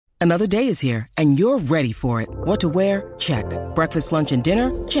Another day is here, and you're ready for it. What to wear? Check. Breakfast, lunch, and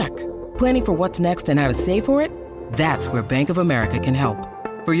dinner? Check. Planning for what's next and how to save for it? That's where Bank of America can help.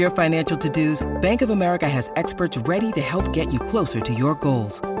 For your financial to-dos, Bank of America has experts ready to help get you closer to your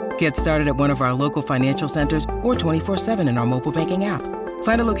goals. Get started at one of our local financial centers or 24/7 in our mobile banking app.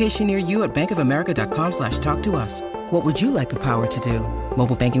 Find a location near you at bankofamerica.com/talktous. What would you like the power to do?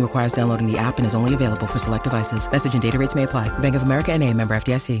 Mobile banking requires downloading the app and is only available for select devices. Message and data rates may apply. Bank of America N.A., member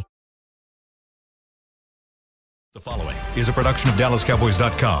FDIC. The following is a production of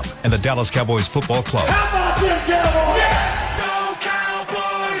DallasCowboys.com and the Dallas Cowboys Football Club. How about them Cowboys? Yeah! Go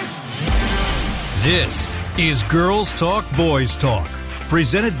Cowboys! This is Girls Talk, Boys Talk,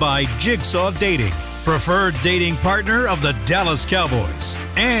 presented by Jigsaw Dating, preferred dating partner of the Dallas Cowboys,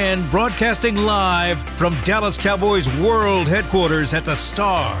 and broadcasting live from Dallas Cowboys World Headquarters at the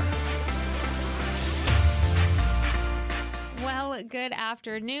Star. Good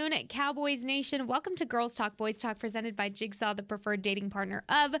afternoon, Cowboys Nation. Welcome to Girls Talk, Boys Talk, presented by Jigsaw, the preferred dating partner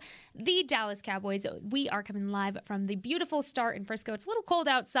of the Dallas Cowboys. We are coming live from the beautiful Star in Frisco. It's a little cold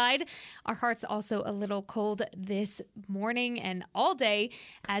outside. Our hearts also a little cold this morning and all day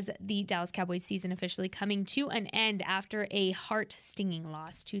as the Dallas Cowboys season officially coming to an end after a heart-stinging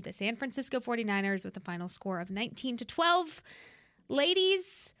loss to the San Francisco 49ers with a final score of 19-12.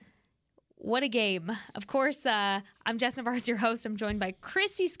 Ladies, what a game. Of course, I'm Jess Navarez, your host. I'm joined by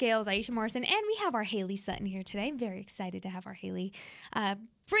Christy Scales, Aisha Morrison, and we have our Haley Sutton here today. I'm very excited to have our Haley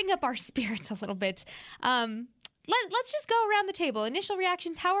bring up our spirits a little bit. Let's just go around the table. Initial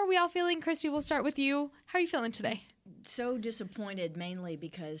reactions. How are we all feeling? Christy, we'll start with you. How are you feeling today? So disappointed, mainly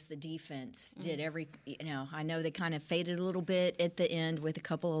because the defense did I know they kind of faded a little bit at the end with a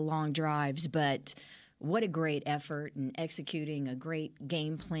couple of long drives, but what a great effort in executing a great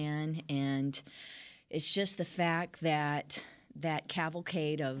game plan. And it's just the fact that that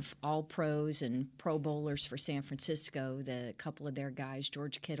cavalcade of all pros and pro bowlers for San Francisco, the couple of their guys,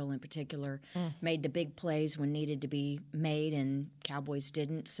 George Kittle in particular, made the big plays when needed to be made, and Cowboys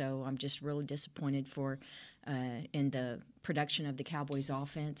didn't. So I'm just really disappointed in the production of the Cowboys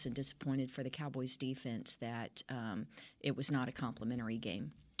offense, and disappointed for the Cowboys defense that it was not a complimentary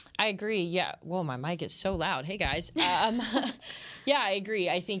game. I agree. Yeah. Whoa, my mic is so loud. Hey, guys. Yeah, I agree.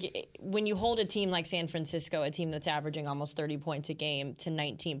 I think when you hold a team like San Francisco, a team that's averaging almost 30 points a game, to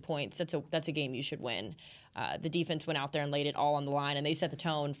 19 points, that's a game you should win. The defense went out there and laid it all on the line, and they set the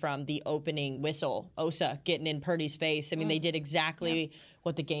tone from the opening whistle. Osa getting in Purdy's face. I mean, they did exactly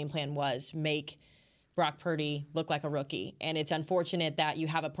what the game plan was, make Brock Purdy look like a rookie. And it's unfortunate that you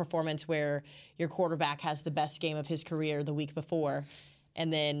have a performance where your quarterback has the best game of his career the week before,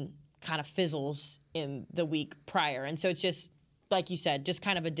 and then kind of fizzles in the week prior. And so it's just, like you said, just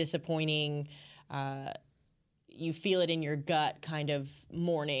kind of a disappointing, you feel it in your gut kind of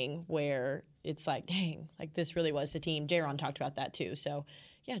morning where it's like, dang, like this really was the team. Jaron talked about that too. So,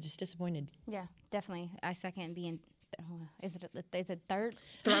 yeah, just disappointed. Yeah, definitely. I second being is it third?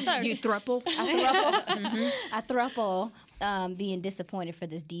 You thruple? A thruple. Being disappointed for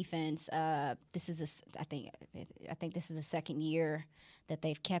this defense. This is I think this is the second year that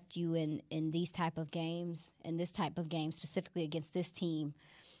they've kept you in these type of games, in this type of game specifically against this team.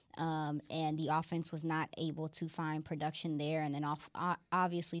 And the offense was not able to find production there. And then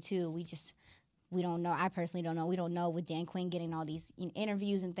obviously too, we don't know. I personally don't know. We don't know with Dan Quinn getting all these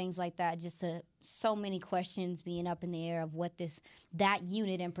interviews and things like that. Just so many questions being up in the air of what that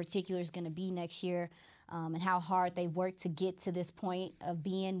unit in particular is going to be next year, and how hard they worked to get to this point of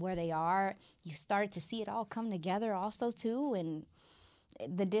being where they are. You started to see it all come together also too, and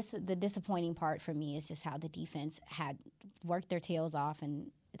the disappointing part for me is just how the defense had worked their tails off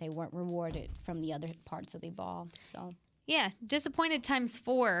and they weren't rewarded from the other parts of the ball. So. Yeah, disappointed times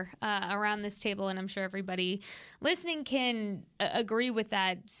 4 around this table, and I'm sure everybody listening can agree with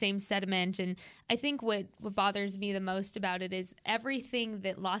that same sentiment. And I think what bothers me the most about it is everything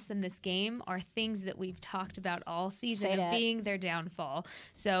that lost them this game are things that we've talked about all season of being their downfall.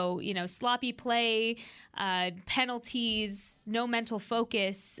 So, sloppy play, penalties, no mental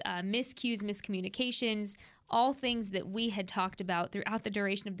focus, miscues, miscommunications, all things that we had talked about throughout the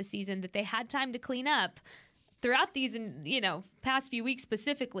duration of the season that they had time to clean up throughout these, past few weeks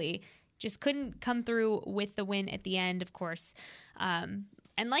specifically, just couldn't come through with the win at the end, of course. And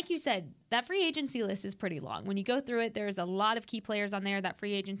like you said, that free agency list is pretty long. When you go through it, there's a lot of key players on there, that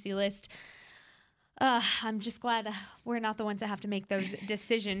free agency list. I'm just glad we're not the ones that have to make those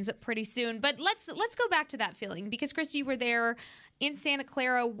decisions pretty soon. But let's go back to that feeling, because, Christy, you were there in Santa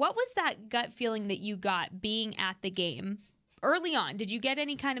Clara. What was that gut feeling that you got being at the game? early on, did you get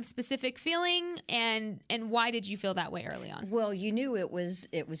any kind of specific feeling, and why did you feel that way early on? Well, you knew it was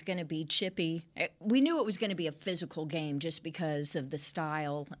going to be chippy. We knew it was going to be a physical game just because of the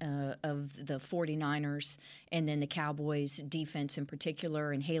style of the 49ers and then the Cowboys defense in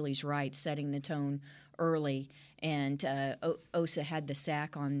particular, and Haley's right, setting the tone early. And Osa had the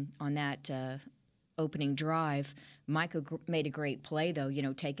sack on that opening drive. Micah made a great play, though,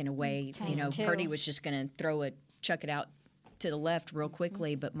 taking away, Purdy was just going to chuck it out to the left real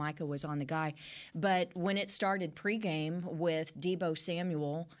quickly, but Micah was on the guy. But when it started pregame with Deebo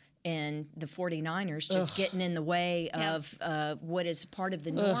Samuel and the 49ers just getting in the way of what is part of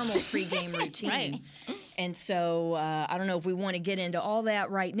the normal pregame routine. Right. And so I don't know if we want to get into all that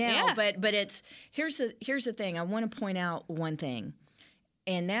right now, but here's the thing. I want to point out one thing.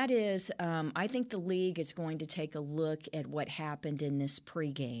 And that is, I think the league is going to take a look at what happened in this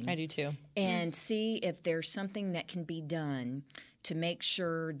pregame. I do too. And see if there's something that can be done to make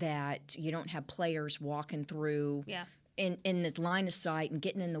sure that you don't have players walking through in the line of sight and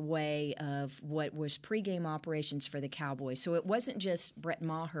getting in the way of what was pregame operations for the Cowboys. So it wasn't just Brett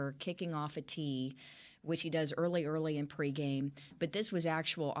Maher kicking off a tee, which he does early in pregame. But this was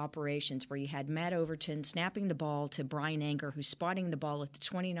actual operations where you had Matt Overton snapping the ball to Brian Anger, who's spotting the ball at the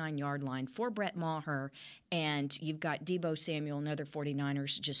 29-yard line for Brett Maher, and you've got Deebo Samuel and other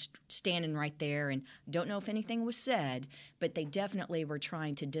 49ers just standing right there. And don't know if anything was said, but they definitely were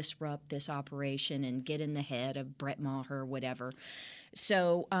trying to disrupt this operation and get in the head of Brett Maher, whatever.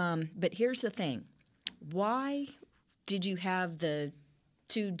 So, but here's the thing. Why did you have the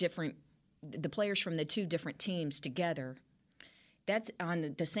players from the two different teams together? That's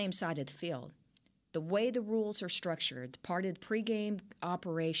on the same side of the field. The way the rules are structured, part of the pregame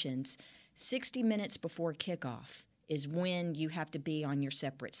operations, 60 minutes before kickoff is when you have to be on your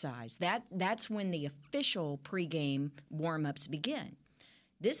separate sides. That's when the official pregame warm-ups begin.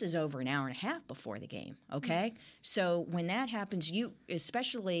 This is over an hour and a half before the game, okay? So when that happens, you,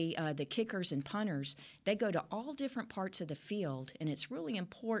 especially the kickers and punters, they go to all different parts of the field, and it's really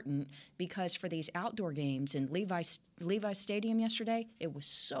important because for these outdoor games in Levi Stadium yesterday, it was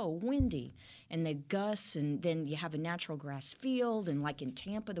so windy, and the gusts, and then you have a natural grass field, and like in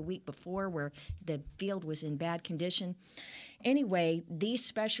Tampa the week before where the field was in bad condition. Anyway, these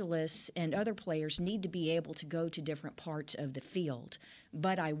specialists and other players need to be able to go to different parts of the field.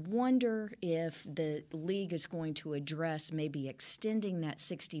 But I wonder if the league is going to address maybe extending that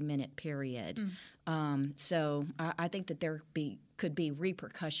 60-minute period. So I think that there could be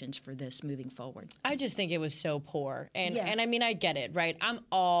repercussions for this moving forward. I just think it was so poor. And I mean, I get it, right? I'm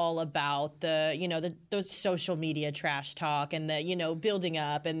all about the social media trash talk and the, building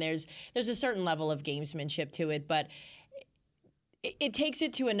up, and there's a certain level of gamesmanship to it, but it takes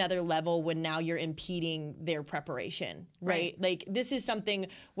it to another level when now you're impeding their preparation, right? Like, this is something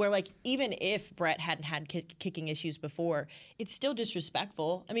where, like, even if Brett hadn't had kicking issues before, it's still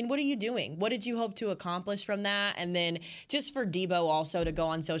disrespectful. I mean, what are you doing? What did you hope to accomplish from that? And then just for Deebo also to go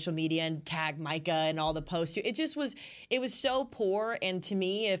on social media and tag Micah and all the posts, it was so poor. And to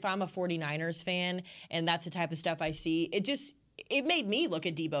me, if I'm a 49ers fan and that's the type of stuff I see, it made me look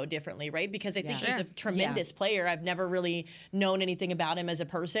at Deebo differently, right? Because I think he's a tremendous player. I've never really known anything about him as a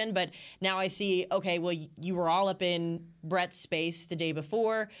person, but now I see, okay, well, you were all up in Brett's space the day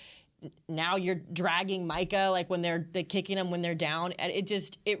before. Now you're dragging Micah, like when they're kicking him when they're down.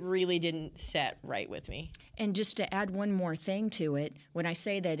 It really didn't set right with me. And just to add one more thing to it, when I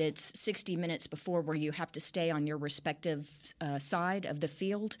say that it's 60 minutes before where you have to stay on your respective side of the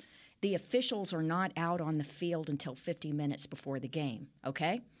field, the officials are not out on the field until 50 minutes before the game,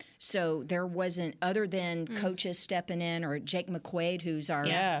 okay? So there wasn't, other than coaches stepping in, or Jake McQuaid, who's our,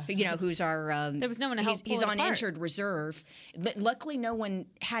 there was no one to help he's pull it on apart. Injured reserve. Luckily, no one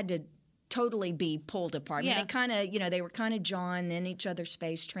had to totally be pulled apart. Yeah. I mean, they kind of, they were kind of jawing in each other's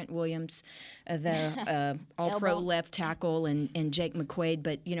face. Trent Williams, the all-pro left tackle, and Jake McQuaid.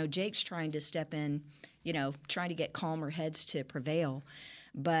 But, Jake's trying to step in, trying to get calmer heads to prevail.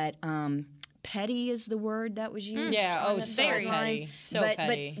 But petty is the word that was used. So petty. So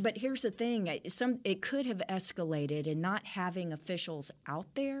petty. But here's the thing. It could have escalated, and not having officials out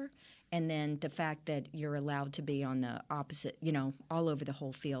there, and then the fact that you're allowed to be on the opposite, all over the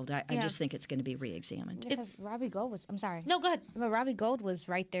whole field. I just think it's going to be re-examined. Because Robbie Gould was, I'm sorry. No, go ahead. But Robbie Gould was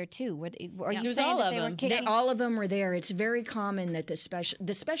right there, too. Are you was saying all that of they were them. kicking? All of them were there. It's very common that the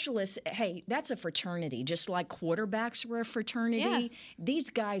specialists, hey, that's a fraternity. Just like quarterbacks were a fraternity. Yeah. These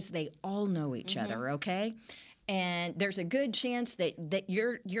guys, they all know each other, okay? And there's a good chance that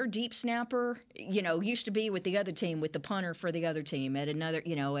your deep snapper, used to be with the other team, with the punter for the other team at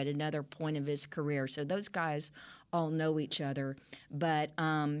another point of his career. So those guys all know each other. But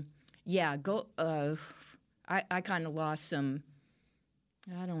I kind of lost some.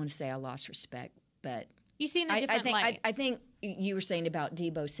 I don't want to say I lost respect, but you see in a different light. I think you were saying about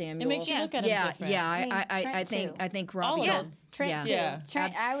Deebo Samuel. It makes you look at him different. Yeah, I think Robbie. Trent too. Yeah.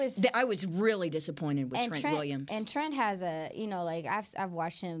 Trent, I was really disappointed with Trent Williams. And Trent has I've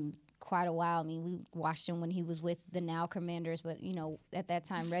watched him quite a while. I mean, we watched him when he was with the now Commanders, but at that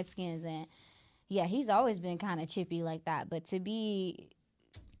time Redskins, and yeah, he's always been kind of chippy like that. But to be,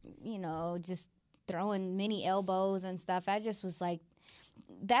 just throwing many elbows and stuff, I just was like.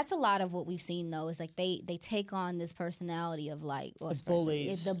 That's a lot of what we've seen, though, is like they take on this personality of like the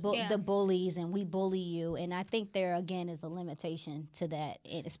bullies. The bullies, and we bully you. And I think there, again, is a limitation to that,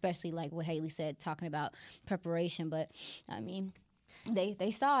 and especially like what Haley said, talking about preparation. But, I mean,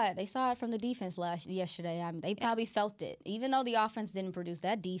 they saw it. They saw it from the defense yesterday. I mean, they probably felt it. Even though the offense didn't produce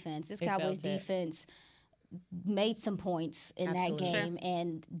that defense, this Cowboys defense made some points in that game.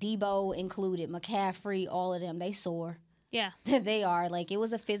 And Deebo included, McCaffrey, all of them, they soar. Yeah. They are. Like, it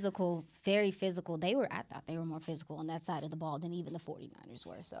was a physical, very physical. I thought they were more physical on that side of the ball than even the 49ers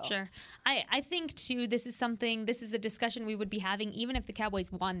were. So Sure. I think, too, this is a discussion we would be having even if the Cowboys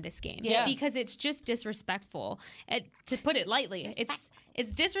won this game. Yeah. Because it's just disrespectful. To put it lightly, it's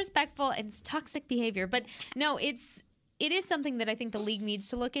disrespectful and it's toxic behavior. But, no, it is something that I think the league needs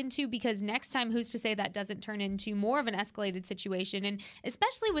to look into, because next time, who's to say that doesn't turn into more of an escalated situation? And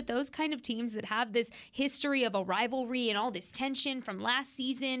especially with those kind of teams that have this history of a rivalry and all this tension from last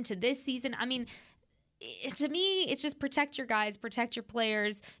season to this season. I mean, to me, it's just protect your guys, protect your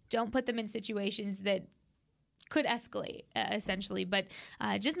players. Don't put them in situations that could escalate, essentially. But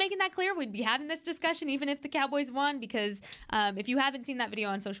just making that clear, we'd be having this discussion even if the Cowboys won, because if you haven't seen that video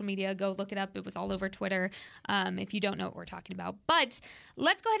on social media, go look it up. It was all over Twitter if you don't know what we're talking about. But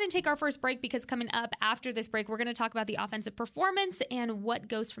let's go ahead and take our first break, because coming up after this break, we're going to talk about the offensive performance and what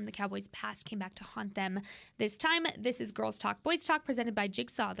ghosts from the Cowboys past came back to haunt them this time. This is Girls Talk, Boys Talk, presented by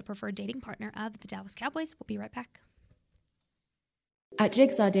Jigsaw, the preferred dating partner of the Dallas Cowboys. We'll be right back. At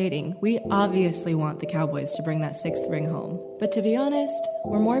Jigsaw Dating, we obviously want the Cowboys to bring that 6th ring home. But to be honest,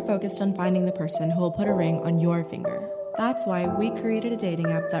 we're more focused on finding the person who will put a ring on your finger. That's why we created a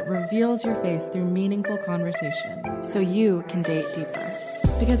dating app that reveals your face through meaningful conversation, so you can date deeper.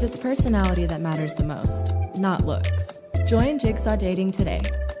 Because it's personality that matters the most, not looks. Join Jigsaw Dating today,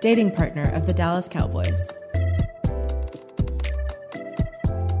 dating partner of the Dallas Cowboys.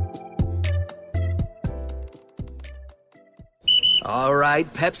 All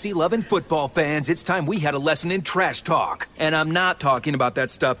right, Pepsi-loving football fans, it's time we had a lesson in trash talk. And I'm not talking about that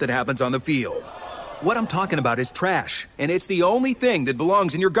stuff that happens on the field. What I'm talking about is trash, and it's the only thing that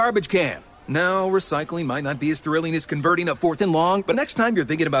belongs in your garbage can. No, recycling might not be as thrilling as converting a 4th and long, but next time you're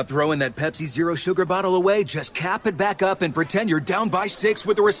thinking about throwing that Pepsi Zero Sugar bottle away, just cap it back up and pretend you're down by 6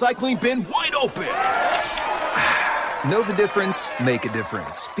 with the recycling bin wide open. Know the difference? Make a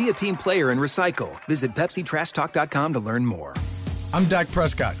difference. Be a team player and recycle. Visit PepsiTrashTalk.com to learn more. I'm Dak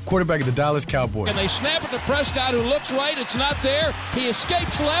Prescott, quarterback of the Dallas Cowboys. And they snap it to Prescott, who looks right. It's not there. He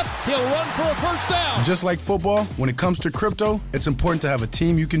escapes left. He'll run for a first down. Just like football, when it comes to crypto, it's important to have a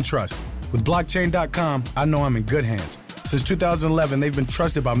team you can trust. With Blockchain.com, I know I'm in good hands. Since 2011, they've been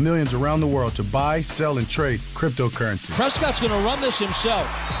trusted by millions around the world to buy, sell, and trade cryptocurrency. Prescott's going to run this himself.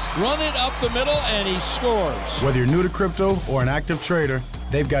 Run it up the middle, and he scores. Whether you're new to crypto or an active trader,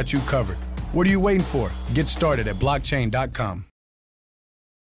 they've got you covered. What are you waiting for? Get started at Blockchain.com.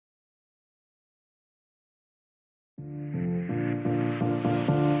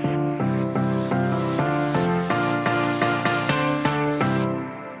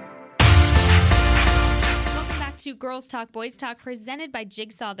 To Girls Talk, Boys Talk, presented by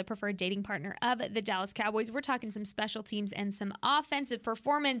Jigsaw, the preferred dating partner of the Dallas Cowboys. We're talking some special teams and some offensive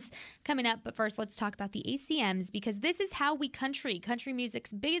performance coming up. But first, let's talk about the ACMs, because this is how we country. Country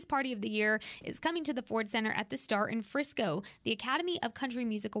music's biggest party of the year is coming to the Ford Center at the Star in Frisco. The Academy of Country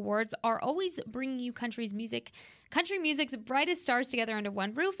Music Awards are always bringing you country music's brightest stars together under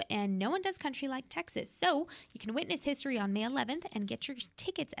one roof, and no one does country like Texas. So you can witness history on May 11th and get your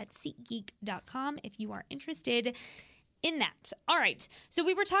tickets at SeatGeek.com if you are interested in that. All right, so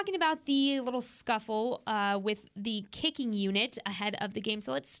we were talking about the little scuffle with the kicking unit ahead of the game.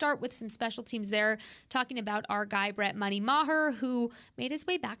 So let's start with some special teams there, talking about our guy, Brett Money Maher, who made his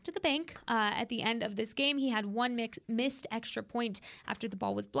way back to the bank at the end of this game. He had one missed extra point after the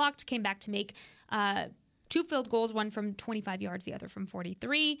ball was blocked, came back to make 2 field goals, one from 25 yards, the other from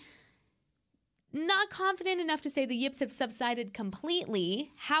 43. not confident enough to say the yips have subsided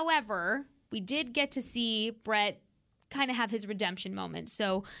completely. However, we did get to see Brett kind of have his redemption moment.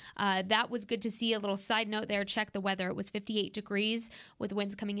 So that was good to see. A little side note there, check the weather. It was 58 degrees with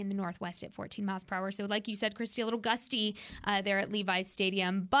winds coming in the northwest at 14 miles per hour. So like you said, Christy, a little gusty there at Levi's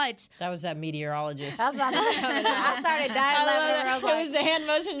Stadium. But that was that meteorologist. I was about to say, I started dying laughing. It was the hand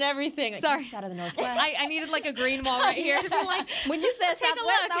motion and everything. Like, sorry. Out of the northwest. I needed like a green wall right here to be like, when you said take a southwest,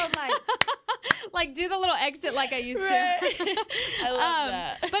 look. I was like, like do the little exit like I used to. I love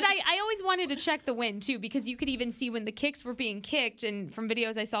that. But I always wanted to check the wind too, because you could even see when the kicks were being kicked, and from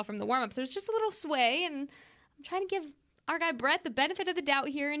videos I saw from the warm-ups, there was just a little sway, and I'm trying to give our guy Brett the benefit of the doubt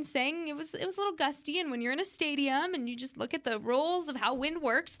here and saying it was a little gusty. And when you're in a stadium and you just look at the rules of how wind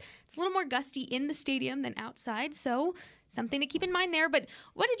works, it's a little more gusty in the stadium than outside. So something to keep in mind there. But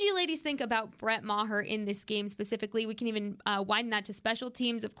what did you ladies think about Brett Maher in this game specifically? We can even widen that to special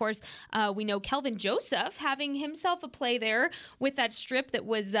teams. Of course, we know Kelvin Joseph having himself a play there with that strip that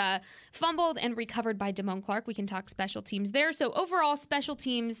was fumbled and recovered by Damone Clark. We can talk special teams there. So overall, special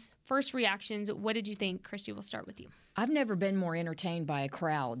teams, first reactions, what did you think? Christy, we'll start with you. I've never been more entertained by a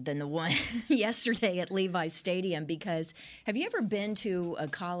crowd than the one yesterday at Levi's Stadium, because have you ever been to a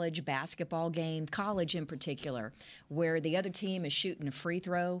college basketball game, college in particular, where the other team is shooting a free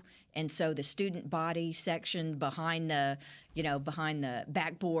throw, and so the student body section behind the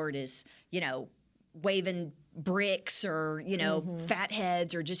backboard is, waving bricks or, fat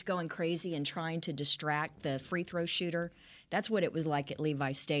heads or just going crazy and trying to distract the free throw shooter? That's what it was like at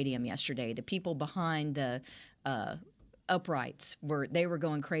Levi's Stadium yesterday. The people behind the uprights were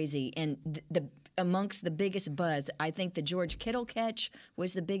going crazy, and amongst the biggest buzz, I think the George Kittle catch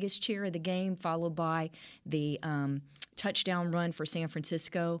was the biggest cheer of the game, followed by the touchdown run for San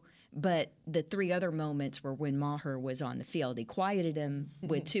Francisco. But the three other moments were when Maher was on the field. He quieted him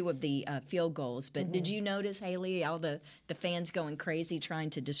with two of the field goals. But did you notice, Haley, all the fans going crazy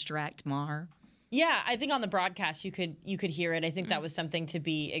trying to distract Maher? Yeah, I think on the broadcast you could hear it. I think that was something to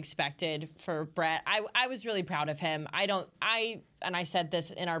be expected for Brett. I was really proud of him. And I said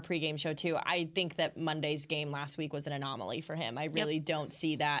this in our pregame show too. I think that Monday's game last week was an anomaly for him. I really don't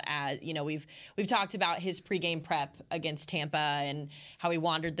see that as, we've talked about his pregame prep against Tampa and how he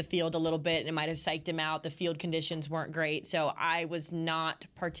wandered the field a little bit and it might have psyched him out. The field conditions weren't great. So I was not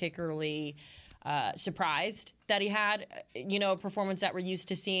particularly surprised that he had, a performance that we're used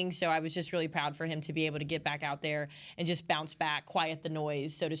to seeing. So I was just really proud for him to be able to get back out there and just bounce back, quiet the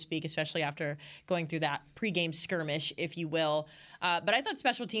noise, so to speak, especially after going through that pregame skirmish, if you will. But I thought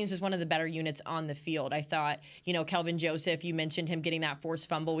special teams was one of the better units on the field. I thought, Kelvin Joseph, you mentioned him getting that forced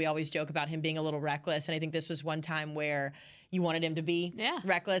fumble. We always joke about him being a little reckless. And I think this was one time where you wanted him to be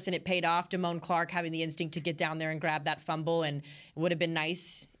reckless, and it paid off. Damone Clark having the instinct to get down there and grab that fumble. And it would have been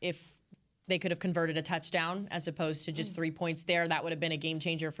nice if they could have converted a touchdown as opposed to just 3 points there. That would have been a game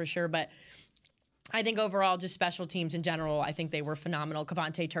changer for sure. But I think overall, just special teams in general, I think they were phenomenal.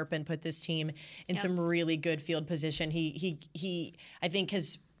 KaVontae Turpin put this team in some really good field position. He I think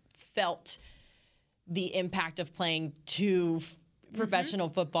has felt the impact of playing two professional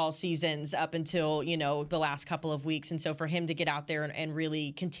football seasons up until, the last couple of weeks. And so for him to get out there and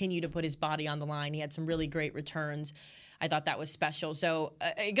really continue to put his body on the line, he had some really great returns. I thought that was special. So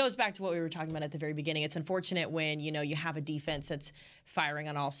it goes back to what we were talking about at the very beginning. It's unfortunate when, you have a defense that's firing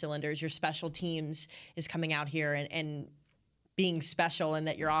on all cylinders. Your special teams is coming out here and being special, and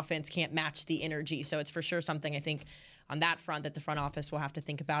that your offense can't match the energy. So it's for sure something I think on that front that the front office will have to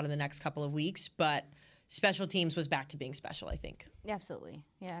think about in the next couple of weeks. But special teams was back to being special, I think. Absolutely.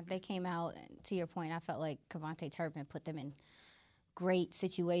 Yeah, they came out, and to your point, I felt like KaVontae Turpin put them in great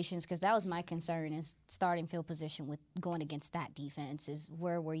situations, because that was my concern, is starting field position with going against that defense, is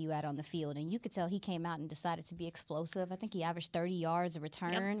where were you at on the field? And you could tell he came out and decided to be explosive. I think he averaged 30 yards a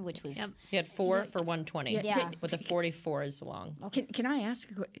return, which was... He had 4 for 120, with a 44 is long. Okay. Can I ask,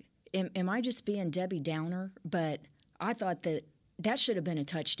 am I just being Debbie Downer? But I thought that should have been a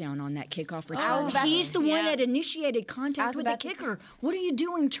touchdown on that kickoff return. He's the one that initiated contact with the kicker. What are you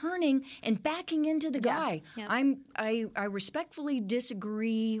doing turning and backing into the guy? Yeah. I respectfully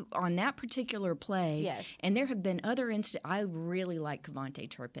disagree on that particular play. Yes. And there have been other instances. I really like KaVontae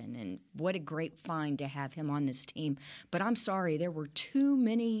Turpin, and what a great find to have him on this team. But I'm sorry, there were too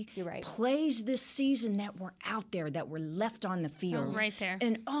many plays this season that were out there that were left on the field. Right there.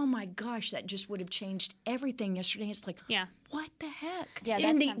 And oh my gosh, that just would have changed everything yesterday. It's like, what the heck? Yeah,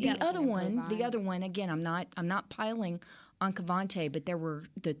 and the other one, again, I'm not piling on KaVontae, but there were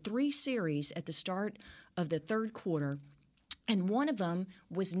the 3 series at the start of the third quarter, and one of them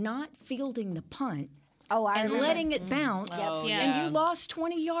was not fielding the punt, and remember. letting it bounce. Oh, Yeah. And you lost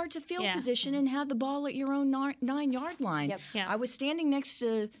 20 yards of field Yeah. position and had the ball at your own 9-yard line. Yep. Yeah. I was standing next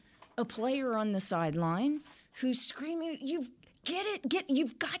to a player on the sideline who's screaming, you've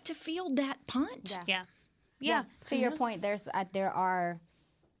got to field that punt. Yeah. To your point, there are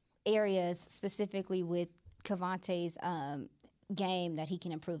areas specifically with Cavante's game that he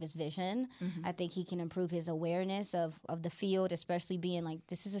can improve his vision. I think he can improve his awareness of the field, especially being like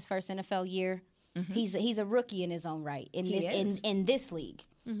this is his first NFL year. He's a rookie in his own right in this league.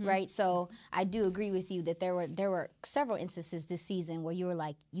 Right, so I do agree with you that there were several instances this season where you were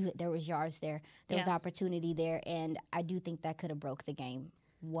like, there was yards there was opportunity there, and I do think that could have broke the game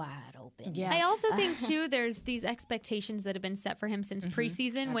wide open. Yeah. I also think too there's these expectations that have been set for him since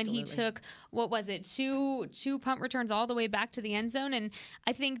preseason when he took two punt returns all the way back to the end zone, and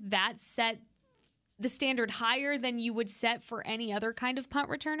I think that set the standard higher than you would set for any other kind of punt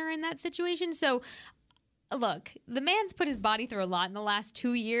returner in that situation. So look, the man's put his body through a lot in the last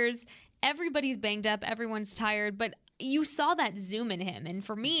 2 years. Everybody's banged up, everyone's tired, but you saw that zoom in him, and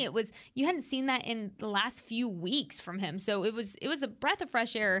for me, it was you hadn't seen that in the last few weeks from him. So it was a breath of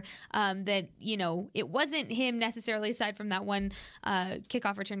fresh air that it wasn't him necessarily, aside from that one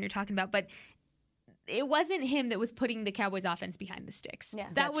kickoff return you're talking about, but it wasn't him that was putting the Cowboys offense behind the sticks. Yeah,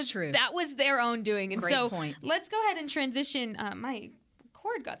 that's true. That was their own doing, and Great so point. let's go ahead and transition. My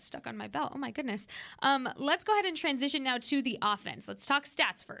cord got stuck on my belt. Oh my goodness. Let's go ahead and transition now to the offense. Let's talk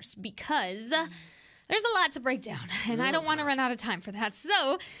stats first because there's a lot to break down, and I don't want to run out of time for that.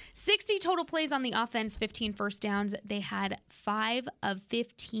 So 60 total plays on the offense, 15 first downs. They had 5 of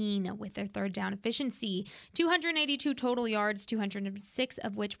 15 with their third down efficiency, 282 total yards, 206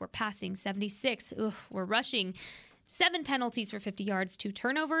 of which were passing, 76 were rushing. 7 penalties for 50 yards, 2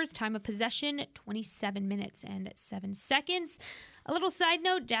 turnovers, time of possession, 27 minutes and 7 seconds. A little side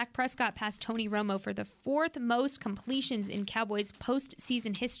note, Dak Prescott passed Tony Romo for the 4th most completions in Cowboys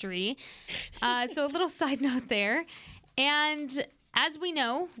postseason history. So a little side note there. And as we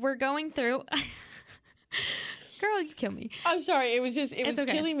know, we're going through... Girl, you kill me. I'm sorry. It was okay.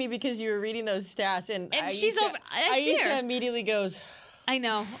 killing me because you were reading those stats, and she's over. I see her. Aisha immediately goes... I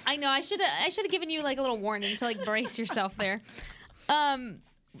know. I should have given you like a little warning to like brace yourself there.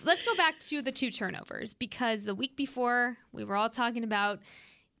 Let's go back to the 2 turnovers because the week before we were all talking about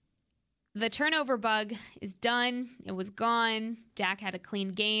the turnover bug is done. It was gone. Dak had a clean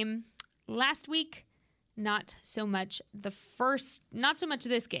game. Last week, not so much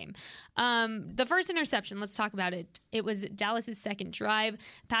this game. The first interception, let's talk about it. It was Dallas's second drive.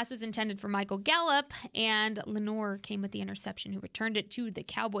 Pass was intended for Michael Gallup, and Lenore came with the interception, who returned it to the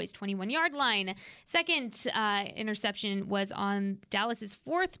Cowboys' 21-yard line. Second interception was on Dallas's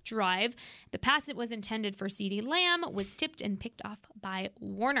 4th drive. The pass that was intended for CeeDee Lamb was tipped and picked off by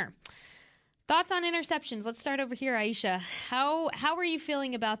Warner. Thoughts on interceptions? Let's start over here, Aisha. How are you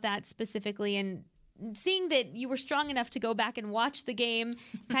feeling about that specifically, and seeing that you were strong enough to go back and watch the game,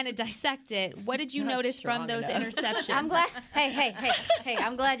 kind of dissect it, what did you notice from those interceptions? I'm glad. Hey!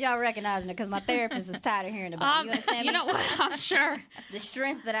 I'm glad y'all recognizing it because my therapist is tired of hearing about it. You understand me? You know what? I'm sure the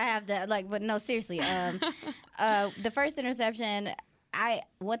strength that I have to but no, seriously. The first interception.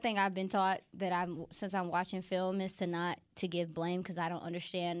 One thing I've been taught since I'm watching film is to not to give blame because I don't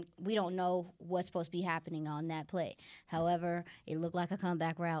understand. We don't know what's supposed to be happening on that play. However, it looked like a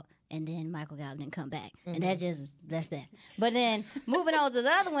comeback route, and then Michael Gallup didn't come back, and that's that. But then moving on to the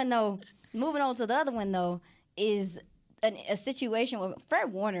other one though, is a situation where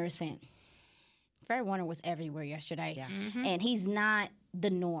Fred Warner is fan. Fred Warner was everywhere yesterday, and he's not the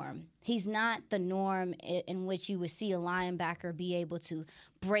norm. He's not the norm in which you would see a linebacker be able to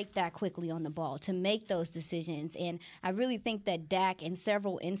break that quickly on the ball, to make those decisions. And I really think that Dak, in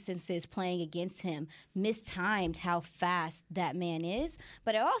several instances playing against him, mistimed how fast that man is.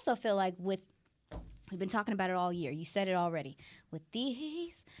 But I also feel like we've been talking about it all year. You said it already. With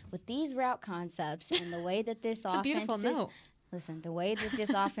these route concepts and the way that this offense beautiful is... note. Listen, the way that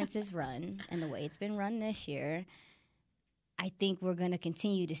this offense is run and the way it's been run this year, I think we're going to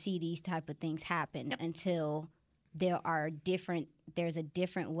continue to see these type of things happen until there's a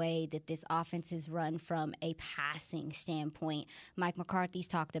different way that this offense is run from a passing standpoint. Mike McCarthy's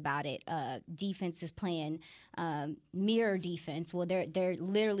talked about it. Defense is playing mirror defense. Well, they're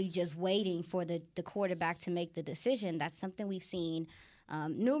literally just waiting for the quarterback to make the decision. That's something we've seen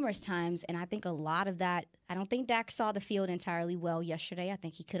numerous times, and I think a lot of that, I don't think Dak saw the field entirely well yesterday. I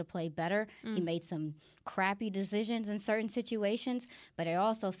think he could have played better. He made some crappy decisions in certain situations, but I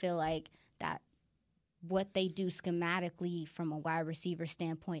also feel like that what they do schematically from a wide receiver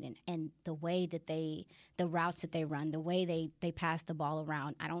standpoint and the way that the routes that they run, the way they pass the ball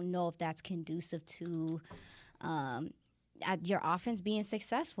around. I don't know if that's conducive to your offense being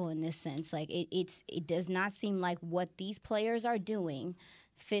successful in this sense. Like it does not seem like what these players are doing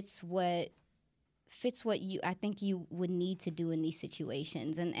fits what I think you would need to do in these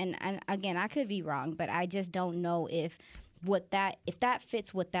situations. And again, I could be wrong, but I just don't know if that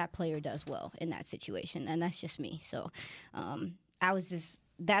fits what that player does well in that situation. And that's just me. So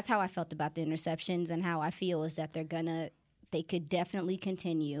that's how I felt about the interceptions, and how I feel is that they could definitely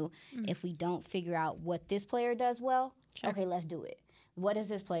continue if we don't figure out what this player does well. Sure. Okay, let's do it. What does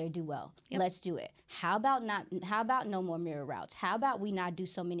this player do well? Yep. Let's do it. How about no more mirror routes? How about we not do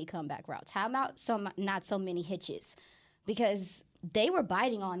so many comeback routes? How about not so many hitches? Because they were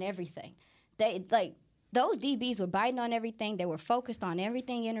biting on everything. Those DBs were biting on everything. They were focused on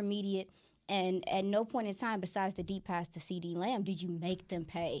everything intermediate. And at no point in time, besides the deep pass to CeeDee Lamb, did you make them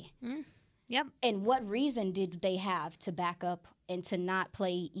pay. Yep. And what reason did they have to back up and to not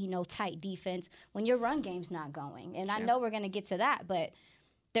play, tight defense when your run game's not going? And sure. I know we're going to get to that, but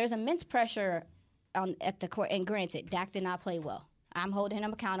there's immense pressure at the court. And granted, Dak did not play well. I'm holding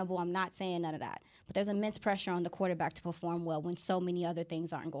him accountable. I'm not saying none of that. But there's immense pressure on the quarterback to perform well when so many other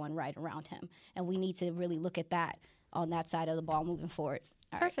things aren't going right around him. And we need to really look at that on that side of the ball moving forward.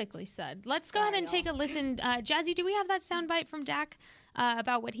 Perfectly said. Let's go ahead and take a listen. Jazzy, do we have that soundbite from Dak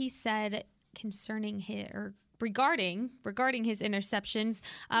about what he said concerning regarding his interceptions?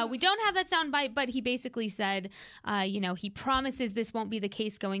 We don't have that soundbite, but he basically said, he promises this won't be the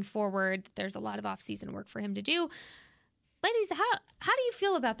case going forward. There's a lot of off-season work for him to do. Ladies, how do you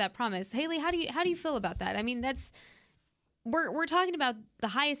feel about that promise? Haley, how do you feel about that? I mean, we're talking about the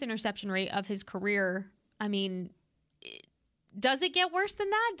highest interception rate of his career. I mean, does it get worse than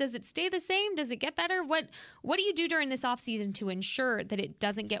that? Does it stay the same? Does it get better? What do you do during this offseason to ensure that it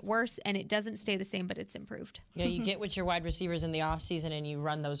doesn't get worse and it doesn't stay the same, but it's improved? You get with your wide receivers in the offseason and you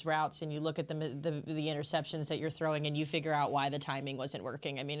run those routes and you look at the interceptions that you're throwing and you figure out why the timing wasn't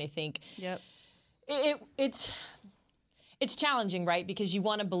working. I mean, I think it's challenging, right? Because you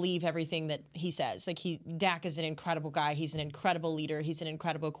want to believe everything that he says. Like Dak is an incredible guy. He's an incredible leader. He's an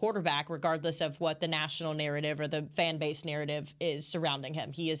incredible quarterback, regardless of what the national narrative or the fan base narrative is surrounding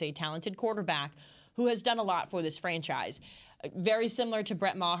him. He is a talented quarterback who has done a lot for this franchise. Very similar to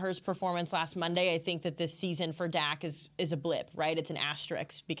Brett Maher's performance last Monday. I think that this season for Dak is a blip, right? It's an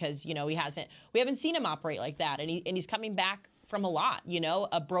asterisk because, we haven't seen him operate like that. And he's coming back from a lot,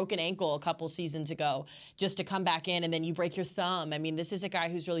 a broken ankle a couple seasons ago just to come back in and then you break your thumb. I mean, this is a guy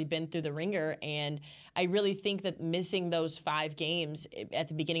who's really been through the ringer, and I really think that missing those 5 games at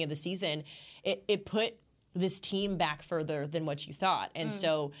the beginning of the season, it put this team back further than what you thought. And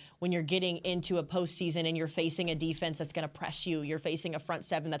so when you're getting into a postseason and you're facing a defense that's going to press you, you're facing a front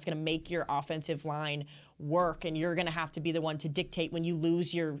seven that's going to make your offensive line work, and you're going to have to be the one to dictate when you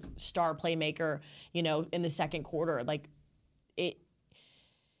lose your star playmaker, in the second quarter. Like,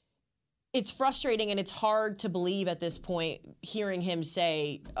 it's frustrating and it's hard to believe at this point, hearing him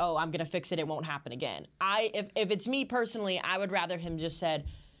say, "Oh, I'm going to fix it. It won't happen again." If it's me personally, I would rather him just said,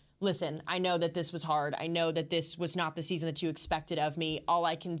 "Listen, I know that this was hard. I know that this was not the season that you expected of me. All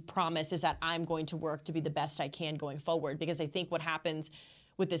I can promise is that I'm going to work to be the best I can going forward." Because I think what happens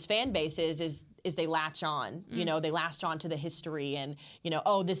with this fan base is they latch on, they latch on to the history and,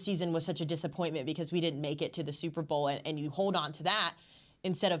 oh, this season was such a disappointment because we didn't make it to the Super Bowl, and you hold on to that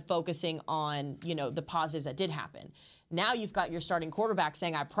instead of focusing on, the positives that did happen. Now you've got your starting quarterback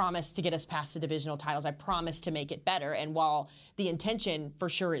saying, "I promise to get us past the divisional titles. I promise to make it better." And while the intention for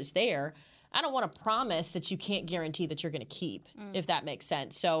sure is there, I don't want to promise that you can't guarantee that you're going to keep, if that makes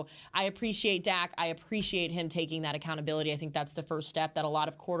sense. So I appreciate Dak. I appreciate him taking that accountability. I think that's the first step that a lot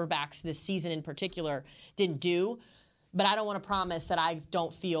of quarterbacks this season in particular didn't do. But I don't want to promise that I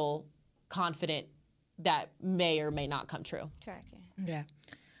don't feel confident that may or may not come true. Correct. Yeah.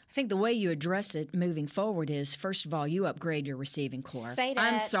 I think the way you address it moving forward is, first of all, you upgrade your receiving core. Say that.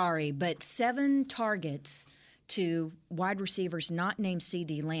 I'm sorry, but 7 targets to wide receivers not named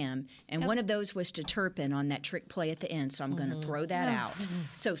CeeDee Lamb, and one of those was to Turpin on that trick play at the end, so I'm going to throw that out.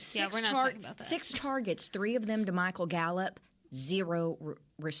 So 6 targets, 3 of them to Michael Gallup, 0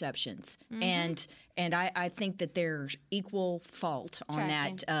 receptions. And I think that there's equal fault on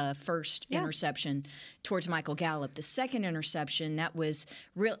that first interception towards Michael Gallup. The second interception, that was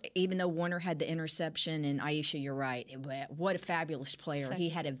real. Even though Warner had the interception, and Aisha, you're right. What a fabulous player. He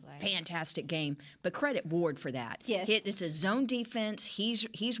had a fantastic game. But credit Ward for that. Yes. It's a zone defense.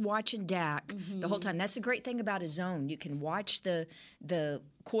 He's watching Dak the whole time. That's the great thing about a zone. You can watch the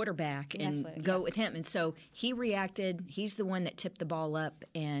quarterback and go with him. And so he reacted. He's the one that tipped the ball up,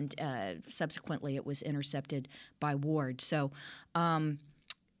 and subsequently it was intercepted by Ward. So,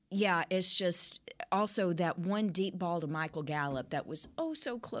 it's just also that one deep ball to Michael Gallup that was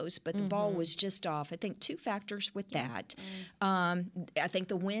so close, but the ball was just off. I think two factors with that. I think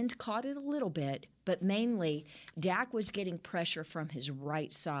the wind caught it a little bit, but mainly Dak was getting pressure from his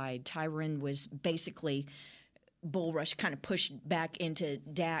right side. Tyron was basically bull rush, kind of pushed back into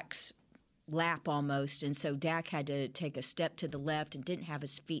Dak's lap almost, and so Dak had to take a step to the left and didn't have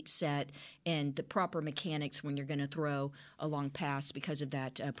his feet set and the proper mechanics when you're going to throw a long pass because of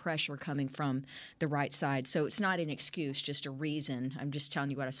that pressure coming from the right side. So it's not an excuse, just a reason. I'm just telling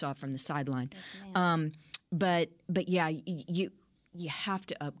you what I saw from the sideline. Yes, but yeah, you have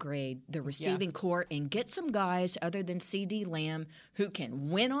to upgrade the receiving core and get some guys other than CeeDee Lamb who can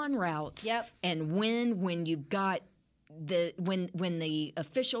win on routes and win when you've got when the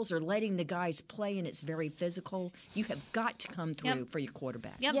officials are letting the guys play and it's very physical. You have got to come through for your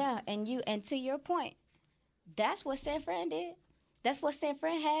quarterback. Yeah, and to your point, that's what San Fran did. That's what San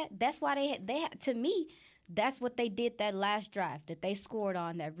Fran had. That's why they had, to me, that's what they did that last drive that they scored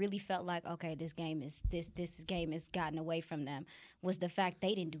on that really felt like, okay, this game has gotten away from them, was the fact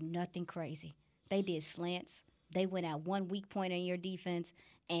they didn't do nothing crazy. They did slants. They went at one weak point in your defense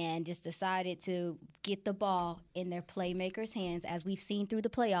and just decided to get the ball in their playmakers' hands, as we've seen through the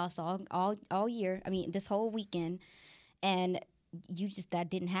playoffs all year. I mean, this whole weekend. And that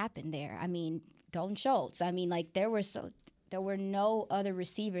didn't happen there. I mean, Dalton Schultz. I mean, like, there were no other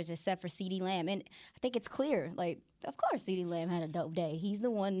receivers except for CeeDee Lamb. And I think it's clear, like, of course CeeDee Lamb had a dope day. He's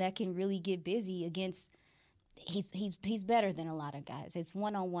the one that can really get busy against he's better than a lot of guys. It's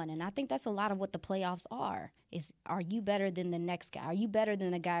one-on-one. And I think that's a lot of what the playoffs are you better than the next guy? Are you better than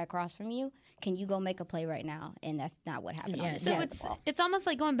the guy across from you? Can you go make a play right now? And that's not what happened on the side of the ball. It's almost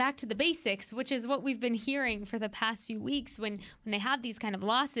like going back to the basics, which is what we've been hearing for the past few weeks when they have these kind of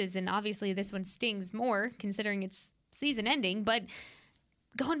losses. And obviously this one stings more considering it's season ending, but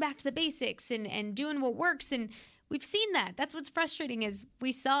going back to the basics and doing what works, and we've seen that. That's what's frustrating is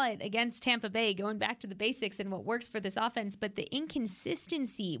we saw it against Tampa Bay, going back to the basics and what works for this offense, but the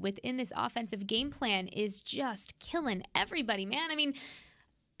inconsistency within this offensive game plan is just killing everybody, man. I mean,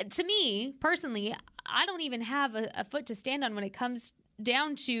 to me, personally, I don't even have a foot to stand on when it comes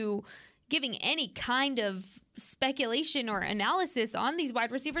down to giving any kind of speculation or analysis on these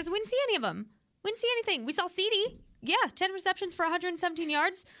wide receivers. We didn't see any of them. We didn't see anything. We saw CeeDee. 10 receptions for 117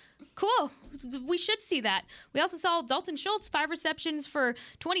 yards. Cool. We should see that. We also saw Dalton Schultz, 5 receptions for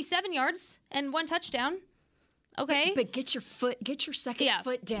 27 yards and 1 touchdown. Okay. But get your second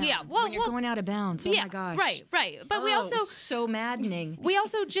foot down when you're going out of bounds. Oh my gosh. Right. But we also so maddening. We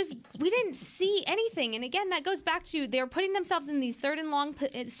also we didn't see anything. And again, that goes back to they're putting themselves in these third and long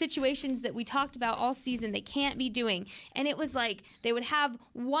situations that we talked about all season they can't be doing. And it was like they would have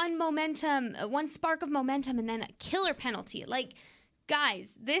one spark of momentum and then a killer penalty. Like,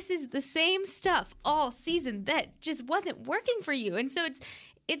 guys, this is the same stuff all season that just wasn't working for you. And so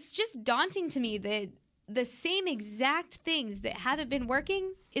it's just daunting to me that the same exact things that haven't been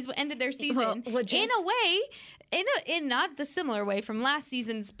working is what ended their season. In a way, in not the similar way from last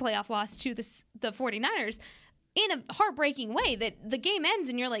season's playoff loss to the 49ers, in a heartbreaking way that the game ends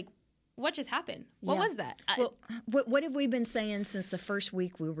and you're like, what just happened? What was that? Well, what have we been saying since the first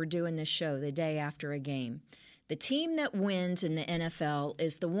week we were doing this show, the day after a game? The team that wins in the NFL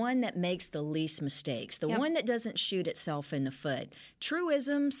is the one that makes the least mistakes, the one that doesn't shoot itself in the foot.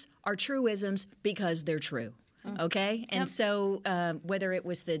 Truisms are truisms because they're true, okay? And so whether it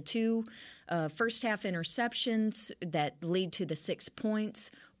was the 2 first-half interceptions that lead to the 6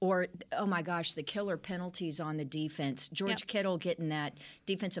 points or, oh, my gosh, the killer penalties on the defense. George Kittle getting that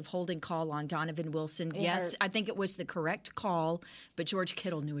defensive holding call on Donovan Wilson. Yes, I think it was the correct call, but George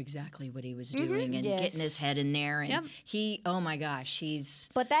Kittle knew exactly what he was doing and getting his head in there. And he, oh, my gosh,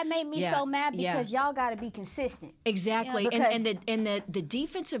 he's... But that made me so mad because y'all got to be consistent. Exactly. And the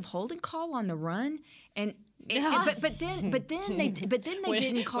defensive holding call on the run and... But then they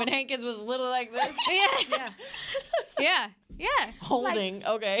didn't call. When Hankins was little like this. Holding,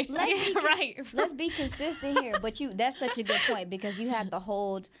 okay. Let's be consistent here. But that's such a good point because you had the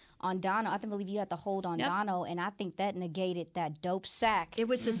hold on Dono. I believe you had the hold on Dono, and I think that negated that dope sack. It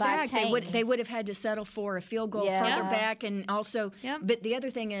was a sack. They would have had to settle for a field goal further back, and also. But the other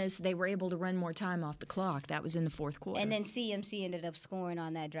thing is they were able to run more time off the clock. That was in the fourth quarter. And then CMC ended up scoring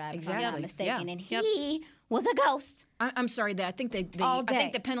on that drive. Exactly. If I'm not mistaken, and he was a ghost. I'm sorry that I think the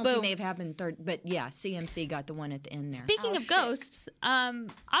penalty may have happened third, but CMC got the one at the end there. Speaking of ghosts,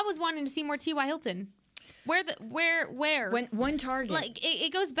 I was wanting to see more T.Y. Hilton. Where? When one target. Like,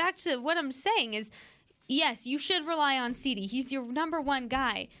 it goes back to what I'm saying is, yes, you should rely on CeeDee. He's your number one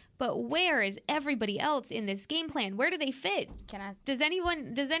guy. But where is everybody else in this game plan? Where do they fit? Does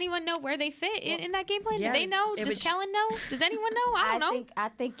anyone know where they fit in that game plan? Yeah, do they know? Does Kellen know? Does anyone know? I don't know. I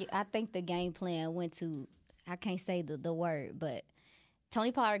think the game plan went to, I can't say the word, but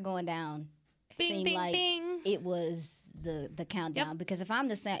Tony Pollard going down seemed like it was the countdown. Yep. Because if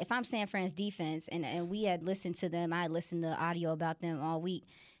I'm San Fran's defense and we had listened to them, I had listened to audio about them all week.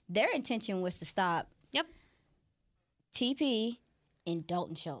 Their intention was to stop. Yep. TP and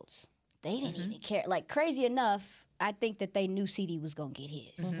Dalton Schultz. They didn't even care. Like, crazy enough, I think that they knew CeeDee was going to get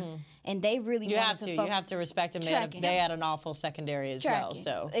his. And they really You have to respect him. They had an awful secondary as well.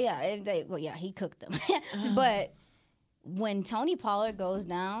 So Yeah, he cooked them. But when Tony Pollard goes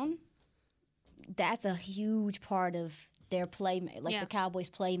down, that's a huge part of their play, the Cowboys'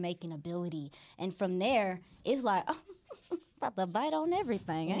 playmaking ability. And from there, it's like, oh, about to bite on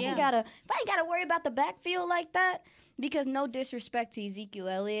everything. I ain't gotta worry about the backfield like that. Because no disrespect to Ezekiel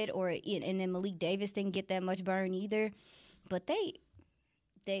Elliott and then Malik Davis didn't get that much burn either, but those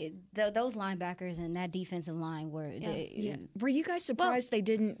linebackers and that defensive line were. Were you guys surprised they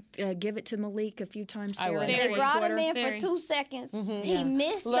didn't give it to Malik a few times? They brought him in for 2 seconds. He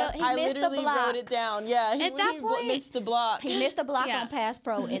missed the block. I literally wrote it down. Yeah, at that point, missed the block. He missed the block on Pass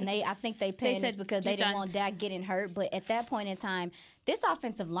Pro, and I think they panicked because they didn't want Dak getting hurt. But at that point in time, this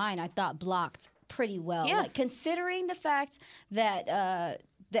offensive line I thought blocked pretty well. Yeah. Like, considering the fact that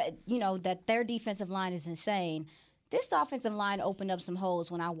that their defensive line is insane. This offensive line opened up some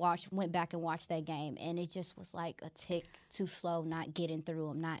holes when I went back and watched that game, and it just was like a tick too slow, not getting through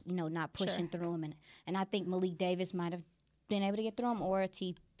them, not pushing through them, and I think Malik Davis might have been able to get through them or a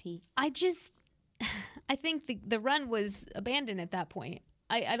TP. I think the run was abandoned at that point.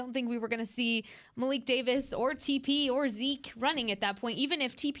 I don't think we were going to see Malik Davis or TP or Zeke running at that point, even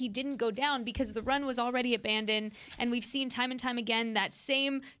if TP didn't go down, because the run was already abandoned. And we've seen time and time again that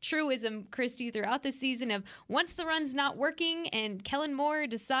same truism, Christy, throughout the season of once the run's not working and Kellen Moore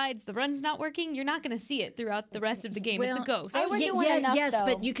decides the run's not working, you're not going to see it throughout the rest of the game. It's a ghost.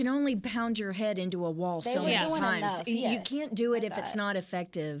 But you can only pound your head into a wall so many times. You can't do it if it's not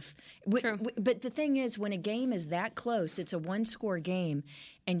effective. True. But the thing is, when a game is that close, it's a one-score game,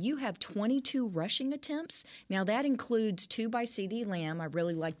 and you have 22 rushing attempts. Now, that includes 2 by CeeDee Lamb. I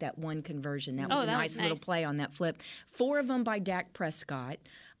really like that one conversion. That was a nice little play on that flip. 4 of them by Dak Prescott.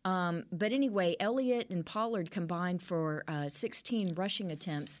 But anyway, Elliott and Pollard combined for 16 rushing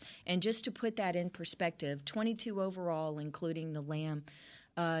attempts. And just to put that in perspective, 22 overall, including the Lamb.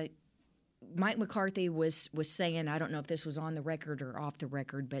 Mike McCarthy was saying, I don't know if this was on the record or off the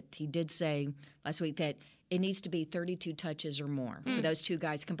record, but he did say last week that it needs to be 32 touches or more for those two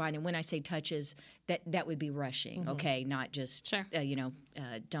guys combined. And when I say touches, that would be rushing, okay, not just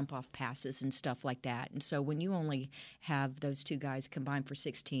dump off passes and stuff like that. And so when you only have those two guys combined for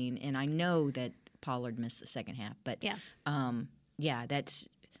 16, and I know that Pollard missed the second half, but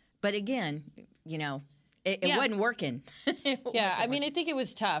but again, it wasn't working. I mean, I think it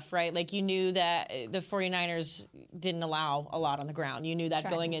was tough, right? Like, you knew that the 49ers didn't allow a lot on the ground. You knew that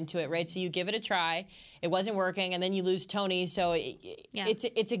going into it, right? So you give it a try. It wasn't working, and then you lose Tony. So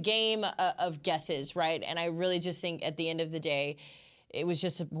it's a game of guesses, right? And I really just think at the end of the day, it was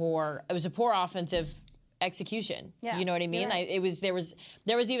just a poor offensive execution. Yeah, you know what I mean? Right.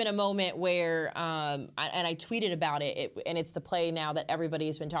 There was even a moment where, and I tweeted about it, and it's the play now that everybody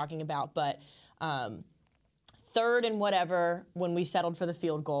has been talking about, but 3rd and whatever when we settled for the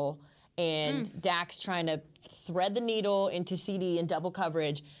field goal, and Dak's trying to thread the needle into CeeDee in double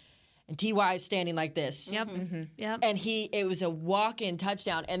coverage, and T.Y. is standing like this. Yep. Yep. And it was a walk-in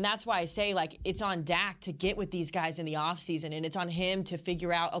touchdown. And that's why I say, like, it's on Dak to get with these guys in the offseason, and it's on him to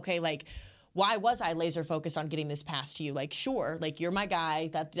figure out, okay, like, why was I laser focused on getting this pass to you? Like, sure, like, you're my guy.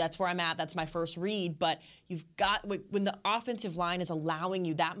 That's where I'm at. That's my first read. But you've got, when the offensive line is allowing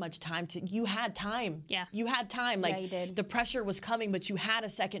you that much time you had time. Yeah. You had time. Like, you did. The pressure was coming, but you had a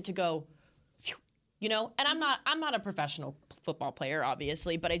second to go, phew, and I'm not a professional football player,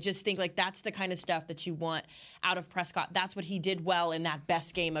 obviously, but I just think, like, that's the kind of stuff that you want out of Prescott. That's what he did well in that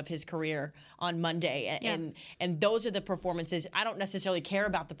best game of his career on Monday. And those are the performances. I don't necessarily care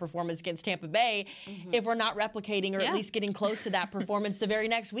about the performance against Tampa Bay if we're not replicating or at least getting close to that performance the very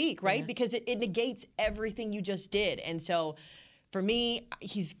next week, right? Because it negates everything you just did. And so for me,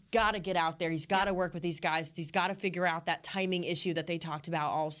 he's got to get out there. He's got to work with these guys. He's got to figure out that timing issue that they talked about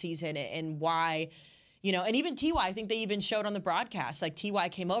all season and why And even T.Y., I think they even showed on the broadcast, like T.Y.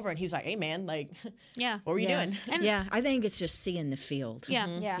 came over and he was like, hey, man, like, what were you doing? And I think it's just seeing the field.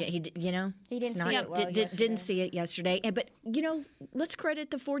 Yeah. He didn't see it well didn't see it yesterday. But, let's credit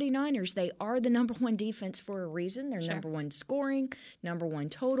the 49ers. They are the number one defense for a reason. They're number one scoring, number one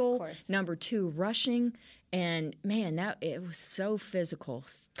total, number two rushing. And, man, it was so physical.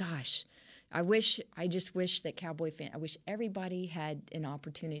 Gosh. I just wish that I wish everybody had an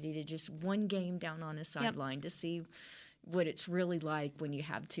opportunity to just one game down on a sideline to see what it's really like when you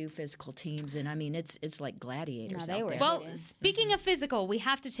have two physical teams. And, I mean, it's like gladiators out there. Well, speaking of physical, we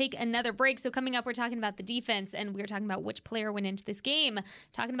have to take another break. So coming up, we're talking about the defense, and we're talking about which player went into this game,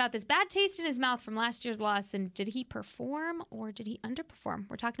 talking about this bad taste in his mouth from last year's loss, and did he perform or did he underperform?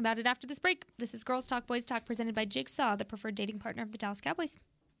 We're talking about it after this break. This is Girls Talk, Boys Talk, presented by Jigsaw, the preferred dating partner of the Dallas Cowboys.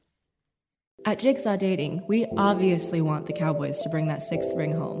 At Jigsaw Dating, we obviously want the Cowboys to bring that sixth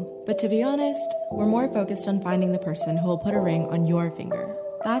ring home. But to be honest, we're more focused on finding the person who will put a ring on your finger.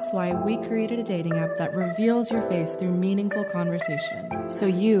 That's why we created a dating app that reveals your face through meaningful conversation, so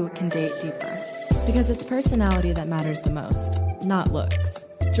you can date deeper. Because it's personality that matters the most, not looks.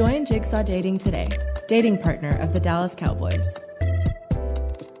 Join Jigsaw Dating today, dating partner of the Dallas Cowboys.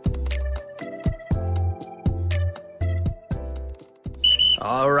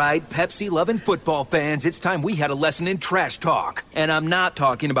 All right, Pepsi-loving football fans, it's time we had a lesson in trash talk. And I'm not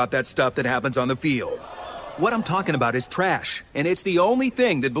talking about that stuff that happens on the field. What I'm talking about is trash, and it's the only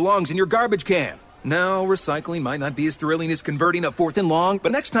thing that belongs in your garbage can. Now, recycling might not be as thrilling as converting a 4th and long,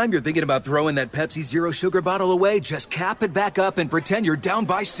 but next time you're thinking about throwing that Pepsi Zero Sugar bottle away, just cap it back up and pretend you're down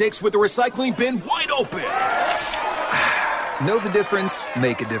by 6 with the recycling bin wide open. Know the difference?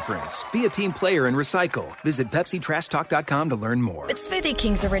 Make a difference. Be a team player and recycle. Visit PepsiTrashTalk.com to learn more. With Smoothie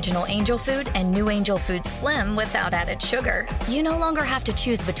King's original Angel Food and new Angel Food Slim without added sugar, you no longer have to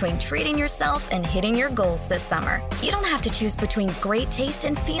choose between treating yourself and hitting your goals this summer. You don't have to choose between great taste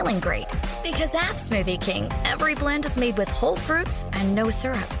and feeling great. Because at Smoothie King, every blend is made with whole fruits and no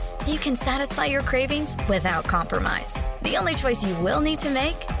syrups, so you can satisfy your cravings without compromise. The only choice you will need to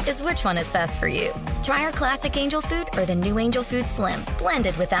make is which one is best for you. Try our classic Angel Food or the new Angel Food Slim,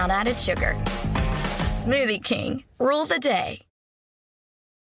 blended without added sugar. Smoothie King, rule the day.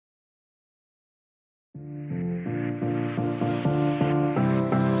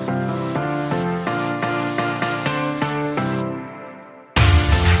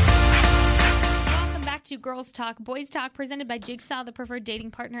 To Girls Talk, Boys Talk, presented by Jigsaw, the preferred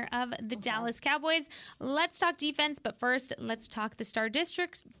dating partner of the Dallas Cowboys. Let's talk defense, but first, let's talk the Star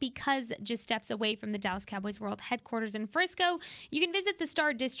District, because just steps away from the Dallas Cowboys World Headquarters in Frisco, you can visit the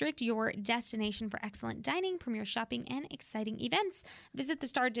Star District, your destination for excellent dining, premier shopping, and exciting events. Visit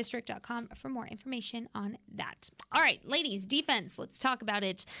thestardistrict.com for more information on that. All right, ladies, defense, let's talk about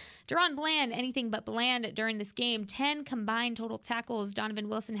it. Deron Bland, anything but bland during this game. 10 combined total tackles, Donovan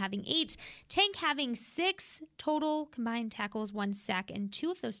Wilson having 8, Tank having 6 total combined tackles, 1 sack, and 2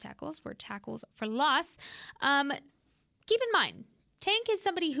 of those tackles were tackles for loss. Keep in mind, Tank is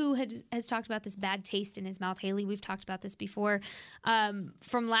somebody who has talked about this bad taste in his mouth. Haley, we've talked about this before.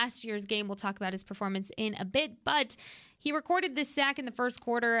 From last year's game, we'll talk about his performance in a bit, but he recorded this sack in the first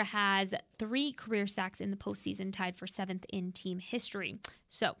quarter, has 3 career sacks in the postseason, tied for 7th in team history.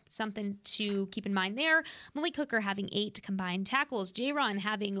 So something to keep in mind there. Malik Hooker having 8 combined tackles. J-Ron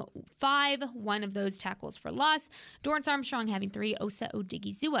having 5, 1 of those tackles for loss. Dorrance Armstrong having 3. Osa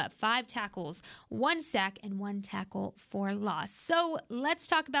Odigizua, 5 tackles, 1 sack, and 1 tackle for loss. So let's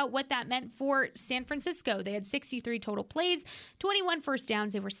talk about what that meant for San Francisco. They had 63 total plays, 21 first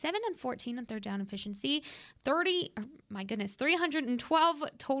downs. They were 7-14 on third down efficiency, 312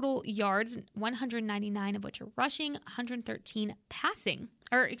 total yards, 199 of which are rushing, 113 passing.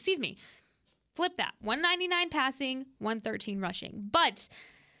 Or, excuse me, flip that. 199 passing, 113 rushing. But,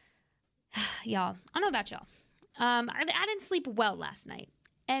 y'all, I don't know about y'all. I didn't sleep well last night.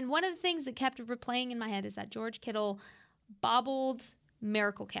 And one of the things that kept replaying in my head is that George Kittle bobbled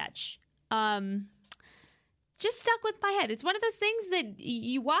miracle catch. Just stuck with my head. It's one of those things that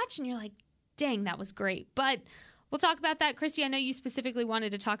you watch and you're like, dang, that was great. But we'll talk about that. Christy, I know you specifically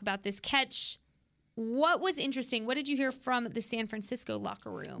wanted to talk about this catch. What was interesting? What did you hear from the San Francisco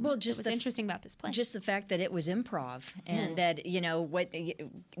locker room? Well, just what was interesting about this play? Just the fact that it was improv and that,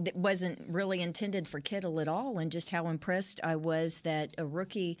 that wasn't really intended for Kittle at all, and just how impressed I was that a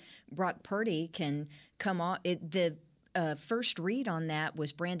rookie, Brock Purdy, can come on. The first read on that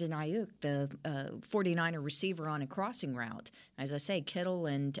was Brandon Ayuk, the 49er receiver on a crossing route. As I say, Kittle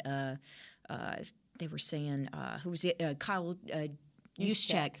and they were saying, who was it? Kyle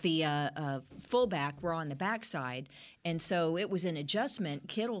Juszczyk, the fullback, were on the backside. And so it was an adjustment.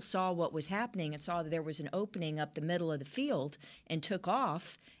 Kittle saw what was happening and saw that there was an opening up the middle of the field and took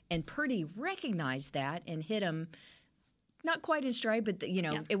off. And Purdy recognized that and hit him. Not quite in stride, but,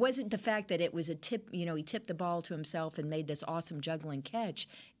 it wasn't the fact that it was a tip, he tipped the ball to himself and made this awesome juggling catch.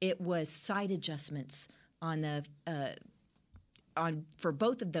 It was side adjustments on for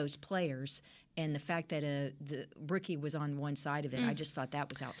both of those players, and the fact that the rookie was on one side of it. I just thought that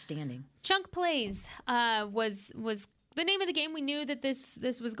was outstanding. Chunk plays was the name of the game. We knew that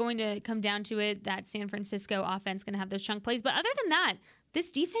this was going to come down to it, that San Francisco offense going to have those chunk plays. But other than that,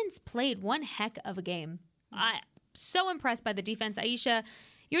 this defense played one heck of a game. So impressed by the defense. Aisha,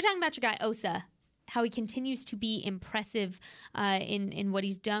 you were talking about your guy Osa, how he continues to be impressive in what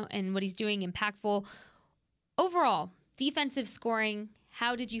he's done and what he's doing, impactful. Overall, defensive scoring,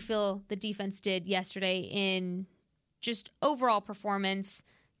 how did you feel the defense did yesterday in just overall performance,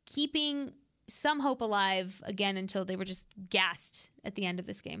 keeping some hope alive again until they were just gassed at the end of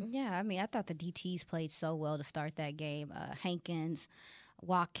this game? Yeah, I mean, I thought the DTs played so well to start that game. Hankins,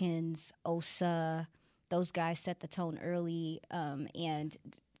 Watkins, Osa, those guys set the tone early, and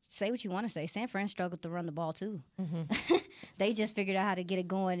say what you want to say, San Fran struggled to run the ball too. Mm-hmm. They just figured out how to get it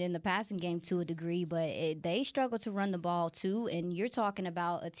going in the passing game to a degree, but they struggled to run the ball too. And you're talking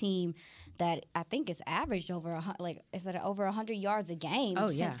about a team that I think is averaged over over 100 yards a game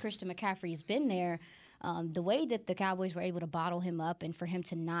since Christian McCaffrey has been there. The way that the Cowboys were able to bottle him up and for him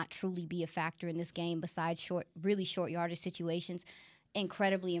to not truly be a factor in this game besides really short yardage situations,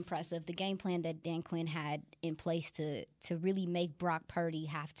 incredibly impressive. The game plan that Dan Quinn had in place to really make Brock Purdy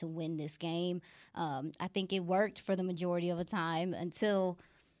have to win this game, I think it worked for the majority of the time until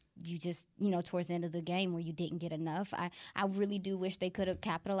you just, towards the end of the game where you didn't get enough. I really do wish they could have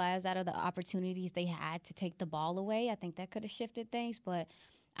capitalized out of the opportunities they had to take the ball away. I think that could have shifted things, but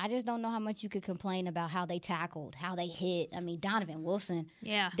I just don't know how much you could complain about how they tackled, how they hit. I mean, Donovan Wilson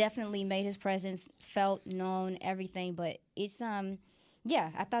definitely made his presence felt, known, everything, but it's I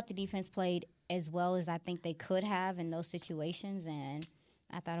thought the defense played as well as I think they could have in those situations, and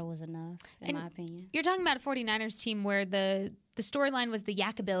I thought it was enough, in my opinion. You're talking about a 49ers team where the storyline was the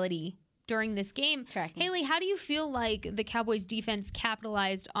yakability during this game. Tracking. Haley, how do you feel like the Cowboys defense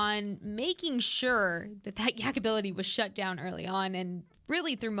capitalized on making sure that yakability was shut down early on and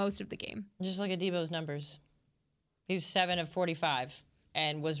really through most of the game? Just look at Debo's numbers. He was 7 of 45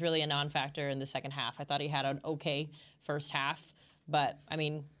 and was really a non-factor in the second half. I thought he had an okay first half. But, I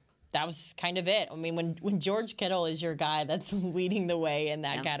mean, that was kind of it. I mean, when George Kittle is your guy that's leading the way in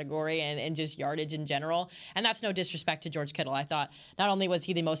that category and just yardage in general, and that's no disrespect to George Kittle. I thought not only was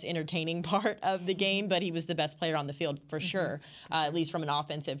he the most entertaining part of the game, but he was the best player on the field for sure, at least from an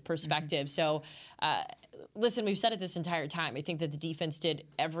offensive perspective. So, listen, we've said it this entire time. I think that the defense did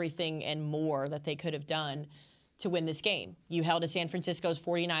everything and more that they could have done to win this game. You held a San Francisco's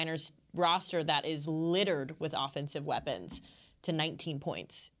 49ers roster that is littered with offensive weapons to 19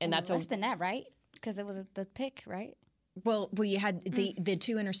 points. And that's less than that, right? Because it was the pick, right? Well, you had the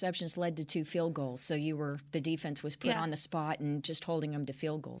 2 interceptions led to 2 field goals, so the defense was put on the spot, and just holding them to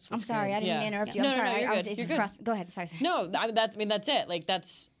field goals was I'm sorry, good. I didn't mean to interrupt you. I'm sorry. You're good. Go ahead. Sorry. No, that's it. Like,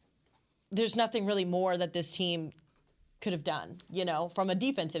 there's nothing really more that this team could have done, from a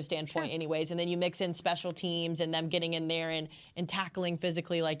defensive standpoint anyways. And then you mix in special teams and them getting in there and tackling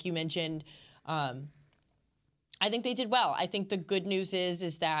physically, like you mentioned. I think they did well. I think the good news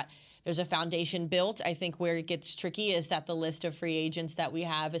is that there's a foundation built. I think where it gets tricky is that the list of free agents that we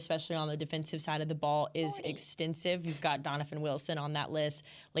have, especially on the defensive side of the ball, is extensive. You've got Donovan Wilson on that list.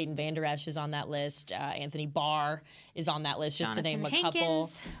 Leighton Vander Esch is on that list. Anthony Barr is on that list, just to name a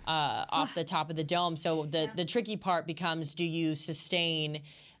couple off the top of the dome. So the tricky part becomes, do you sustain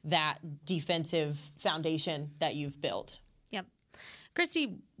that defensive foundation that you've built? Yep.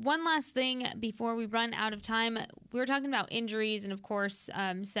 Christy, one last thing before we run out of time. We were talking about injuries and, of course,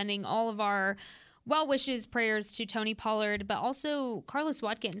 sending all of our well wishes, prayers to Tony Pollard, but also Carlos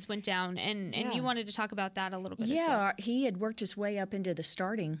Watkins went down, and you wanted to talk about that a little bit as well. Yeah, he had worked his way up into the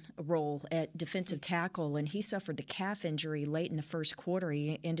starting role at defensive tackle, and he suffered the calf injury late in the first quarter.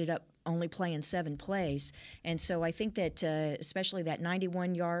 He ended up only playing 7 plays, and so I think that especially that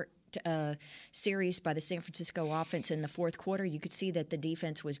 91-yard series by the San Francisco offense in the fourth quarter, you could see that the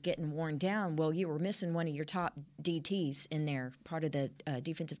defense was getting worn down. Well, you were missing one of your top DTs in there, part of the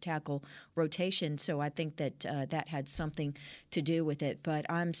defensive tackle rotation, so I think that that had something to do with it. But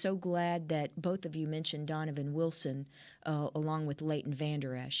I'm so glad that both of you mentioned Donovan Wilson along with Leighton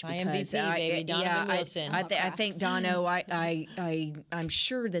Vander Esch. My MVP, baby, Donovan Wilson. I think Dono. I'm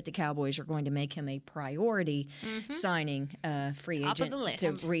sure that the Cowboys are going to make him a priority signing free Top agent of the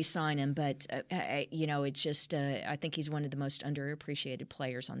list. to re-sign him. But it's just I think he's one of the most underappreciated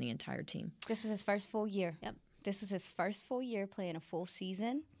players on the entire team. This is his first full year. Yep. This was his first full year playing a full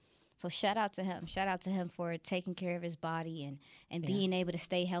season. So shout out to him. Shout out to him for taking care of his body and being able to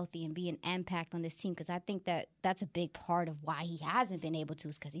stay healthy and be an impact on this team, because I think that's a big part of why he hasn't been able to,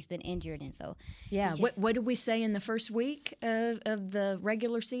 is because he's been injured. And so what did we say in the first week of the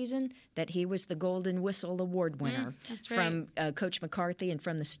regular season? That he was the Golden Whistle Award winner from Coach McCarthy and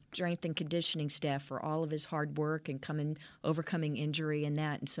from the strength and conditioning staff for all of his hard work and overcoming injury and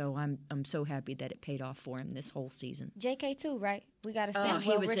that. And so I'm so happy that it paid off for him this whole season. JK too, right? We got to send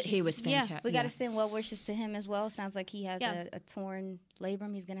he was fantastic. Yeah, we got to send well wishes to him as well. Sounds like he has a torn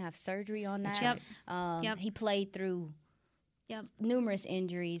labrum. He's going to have surgery on that. He played through numerous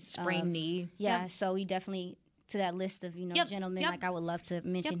injuries. Sprained knee. Yeah, so he definitely to that list of gentlemen. Like, I would love to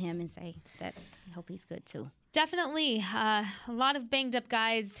mention him and say that I hope he's good too. Definitely. A lot of banged up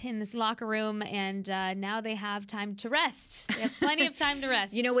guys in this locker room, and now they have time to rest. They have plenty of time to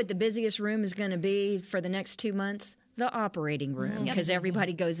rest. You know what the busiest room is going to be for the next 2 months? The operating room, because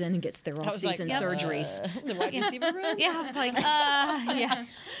everybody goes in and gets their off-season surgeries. The wide receiver room? Yeah, I was like,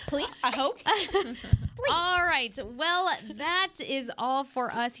 please. I hope. All right. Well, that is all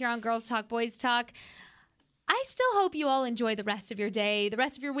for us here on Girls Talk, Boys Talk. I still hope you all enjoy the rest of your day, the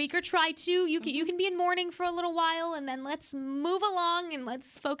rest of your week, or try to. You can be in mourning for a little while, and then let's move along and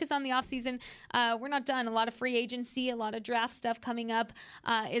let's focus on the offseason. We're not done. A lot of free agency, a lot of draft stuff coming up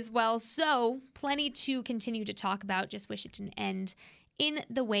as well. So plenty to continue to talk about. Just wish it didn't end in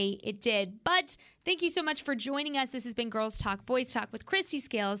the way it did. But thank you so much for joining us. This has been Girls Talk, Boys Talk with Christy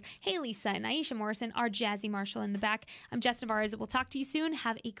Scales, Haley Sutton, Aisha Morrison, our Jazzy Marshall in the back. I'm Jess Navarez. We'll talk to you soon.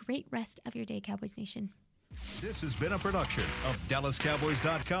 Have a great rest of your day, Cowboys Nation. This has been a production of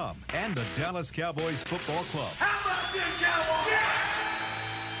DallasCowboys.com and the Dallas Cowboys Football Club. How about this, Cowboys?